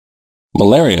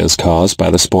Malaria is caused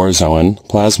by the sporozoan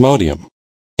Plasmodium.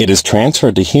 It is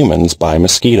transferred to humans by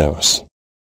mosquitoes.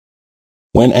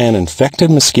 When an infected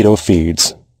mosquito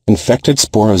feeds, infected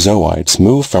sporozoites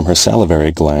move from her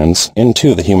salivary glands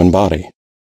into the human body.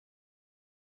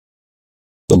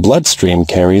 The bloodstream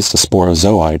carries the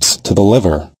sporozoites to the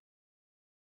liver.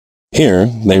 Here,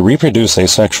 they reproduce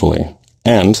asexually,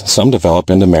 and some develop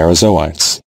into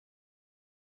Merozoites.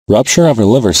 Rupture of a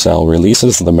liver cell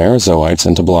releases the Merozoites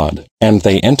into blood, and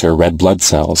they enter red blood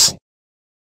cells.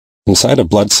 Inside a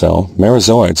blood cell,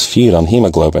 Merozoites feed on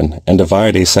hemoglobin and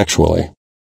divide asexually.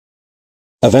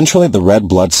 Eventually, the red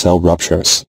blood cell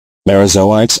ruptures.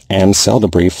 Merozoites and cell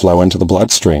debris flow into the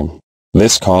bloodstream.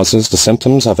 This causes the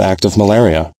symptoms of active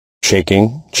malaria,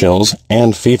 shaking, chills,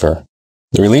 and fever.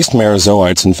 The released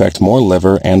Merozoites infect more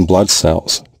liver and blood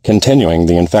cells, continuing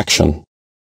the infection.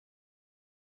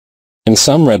 In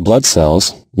some red blood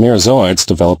cells, Merozoites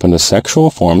develop into sexual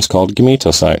forms called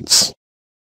gametocytes.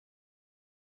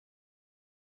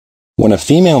 When a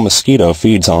female mosquito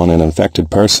feeds on an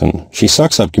infected person, she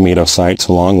sucks up gametocytes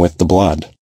along with the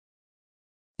blood.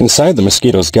 Inside the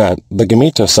mosquito's gut, the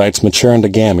gametocytes mature into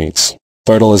gametes.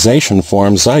 Fertilization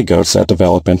forms zygotes that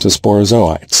develop into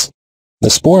sporozoites. The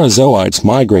sporozoites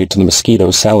migrate to the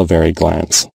mosquito's salivary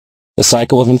glands. The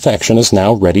cycle of infection is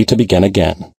now ready to begin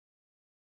again.